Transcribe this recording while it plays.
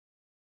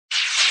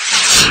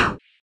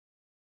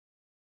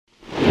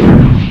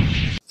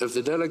If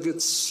the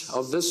delegates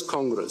of this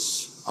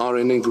Congress are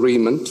in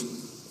agreement,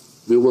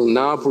 we will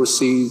now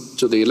proceed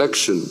to the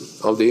election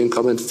of the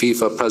incumbent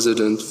FIFA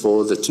President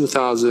for the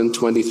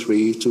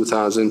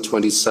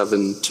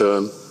 2023-2027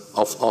 term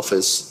of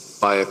office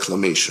by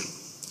acclamation.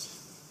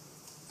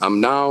 I'm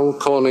now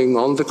calling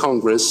on the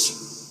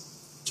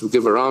Congress to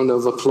give a round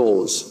of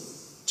applause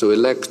to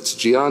elect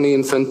Gianni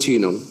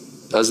Infantino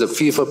as the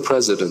FIFA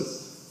President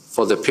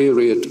for the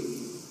period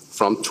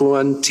from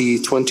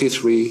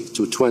 2023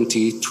 to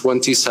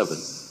 2027.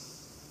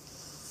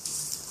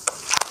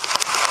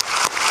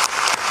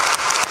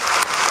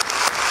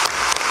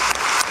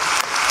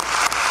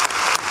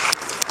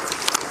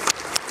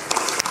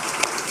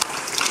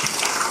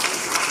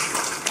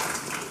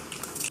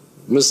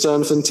 Mr.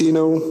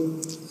 Infantino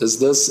is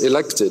thus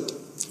elected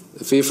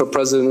the FIFA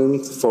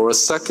President for a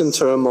second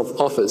term of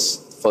office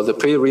for the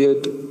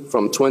period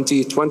from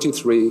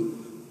 2023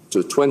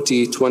 to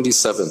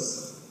 2027.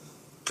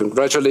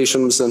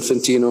 Congratulations, Mr.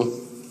 Infantino.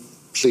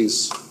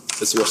 Please,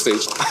 it's your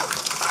stage.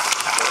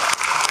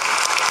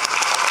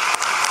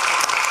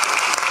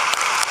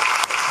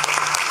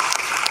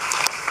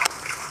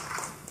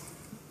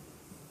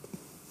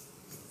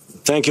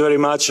 Thank you very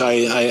much.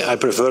 I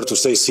prefer to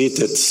stay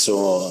seated,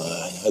 so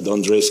I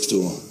don't risk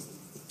to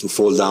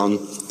fall down.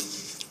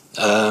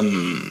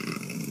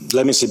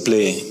 Let me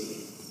simply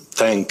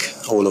thank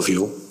all of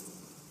you,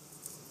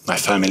 my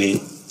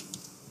family,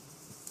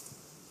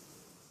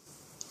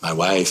 my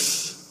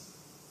wife,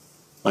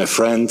 my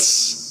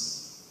friends,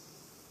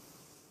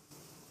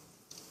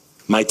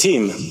 my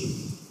team,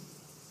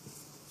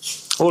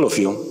 all of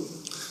you,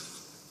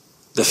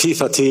 the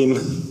FIFA team,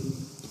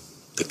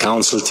 the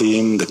Council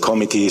team, the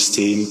committees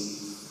team,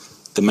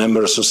 the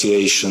member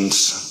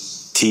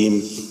associations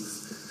team,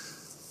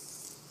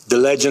 the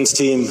Legends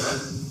team.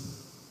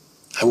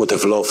 I would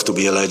have loved to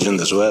be a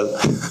legend as well.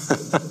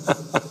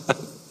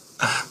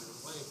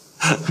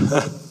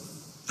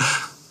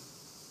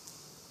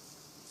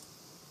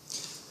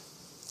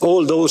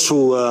 All those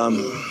who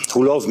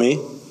love me,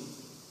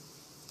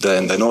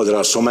 and I know there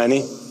are so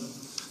many,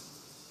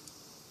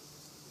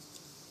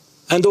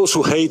 and those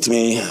who hate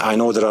me, I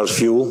know there are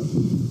few.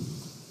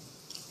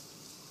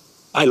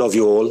 I love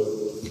you all,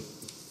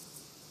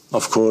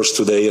 of course,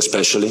 today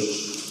especially.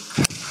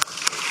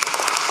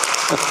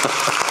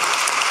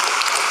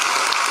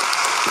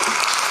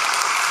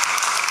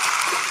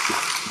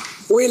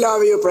 We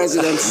love you,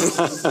 President.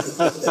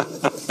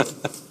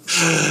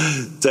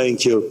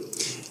 Thank you.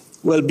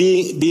 Well,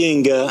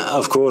 being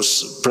of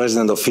course,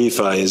 President of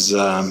FIFA is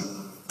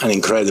an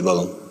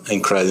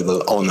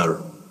incredible honor.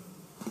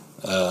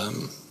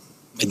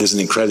 It is an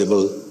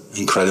incredible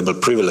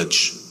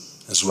privilege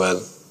as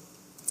well.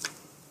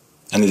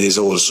 And it is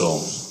also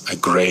a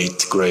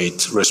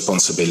great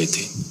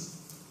responsibility.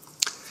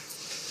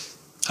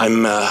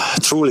 I'm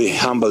truly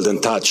humbled and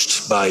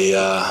touched by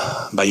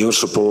your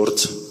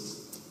support.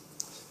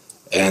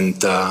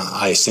 And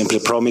I simply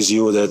promise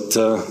you that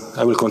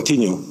I will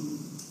continue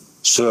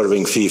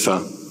serving FIFA,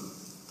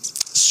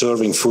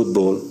 serving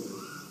football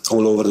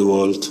all over the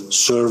world,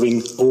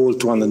 serving all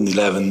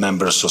 211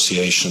 member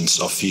associations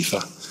of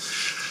FIFA.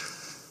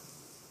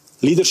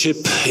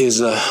 Leadership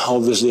is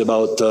obviously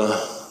about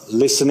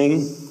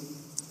listening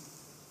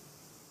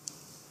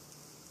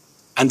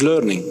and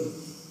learning.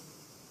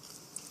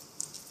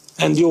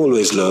 And you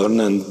always learn,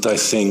 and I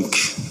think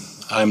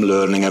I'm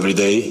learning every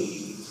day.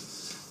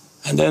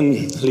 And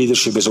then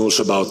leadership is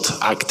also about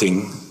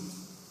acting,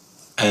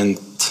 and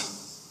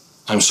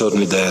I'm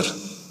certainly there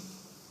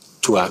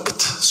to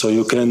act. So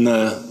you can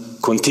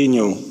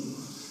continue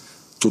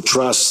to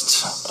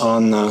trust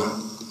on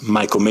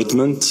my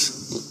commitment,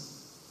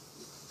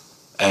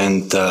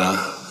 and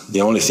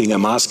the only thing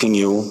I'm asking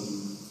you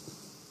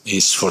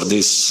is for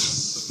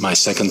this, my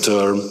second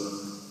term,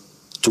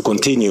 to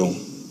continue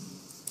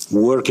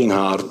working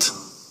hard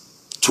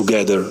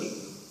together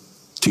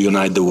to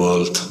unite the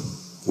world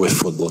with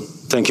football.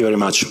 Thank you very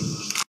much.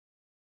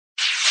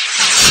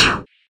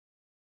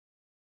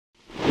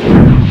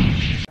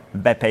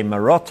 Beppe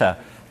Marotta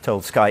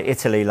told Sky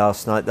Italy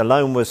last night the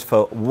loan was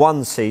for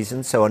one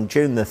season, so on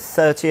June the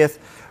 30th,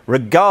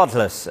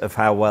 regardless of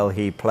how well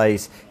he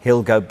plays,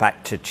 he'll go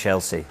back to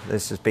Chelsea.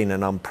 This has been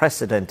an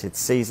unprecedented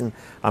season.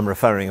 I'm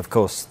referring, of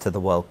course, to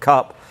the World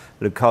Cup.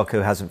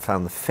 Lukaku hasn't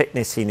found the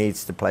fitness he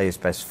needs to play his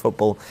best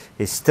football.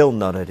 He's still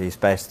not at his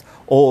best,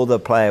 or the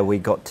player we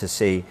got to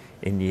see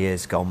in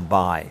years gone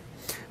by.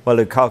 Well,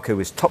 Lukaku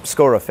was top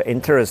scorer for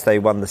Inter as they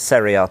won the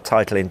Serie A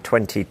title in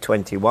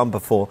 2021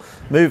 before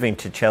moving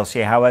to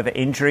Chelsea. However,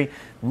 injury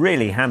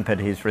really hampered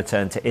his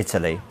return to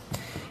Italy.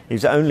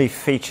 He's only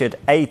featured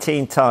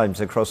 18 times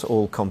across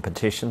all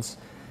competitions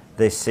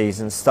this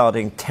season,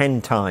 starting 10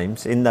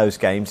 times. In those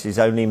games, he's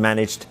only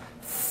managed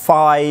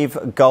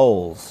 5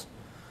 goals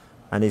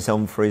and is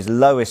on for his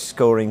lowest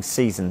scoring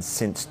season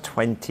since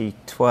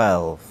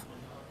 2012.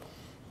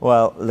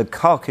 Well,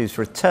 Lukaku's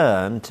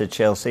return to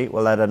Chelsea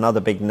will add another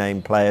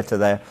big-name player to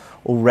their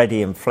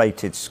already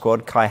inflated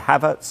squad. Kai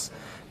Havertz,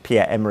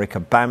 Pierre-Emerick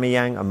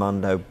Aubameyang,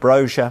 Armando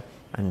Broja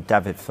and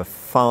David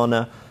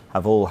Fofana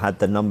have all had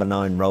the number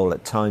 9 role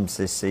at times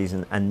this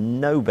season,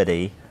 and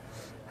nobody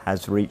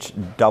has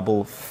reached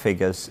double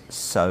figures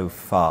so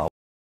far.